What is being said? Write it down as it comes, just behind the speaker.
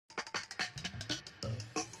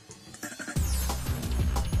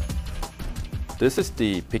This is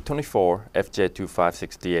the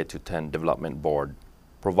PIC24FJ256DA210 development board,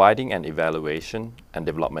 providing an evaluation and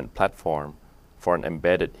development platform for an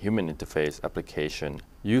embedded human interface application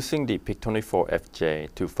using the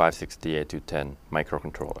PIC24FJ256DA210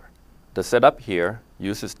 microcontroller. The setup here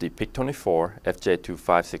uses the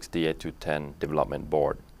PIC24FJ256DA210 development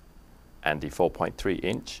board and the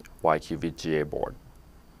 4.3-inch WQVGA board.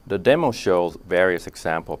 The demo shows various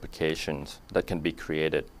example applications that can be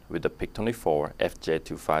created with the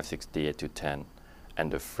PIC24FJ256DA210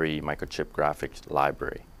 and the free Microchip graphics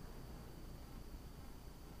library.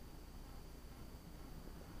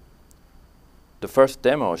 The first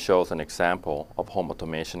demo shows an example of home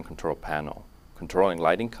automation control panel, controlling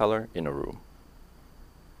lighting color in a room.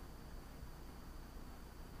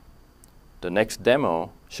 The next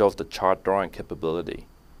demo shows the chart drawing capability.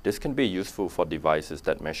 This can be useful for devices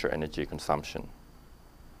that measure energy consumption.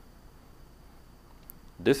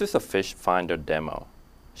 This is a fish finder demo,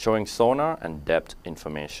 showing sonar and depth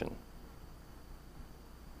information.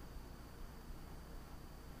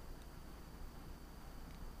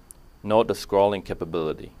 Note the scrolling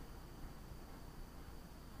capability.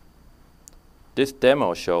 This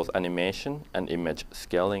demo shows animation and image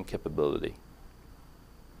scaling capability.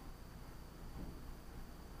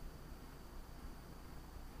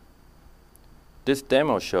 This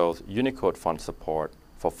demo shows Unicode font support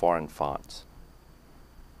for foreign fonts.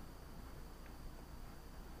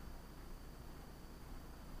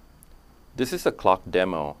 This is a clock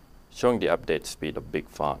demo showing the update speed of big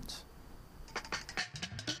fonts.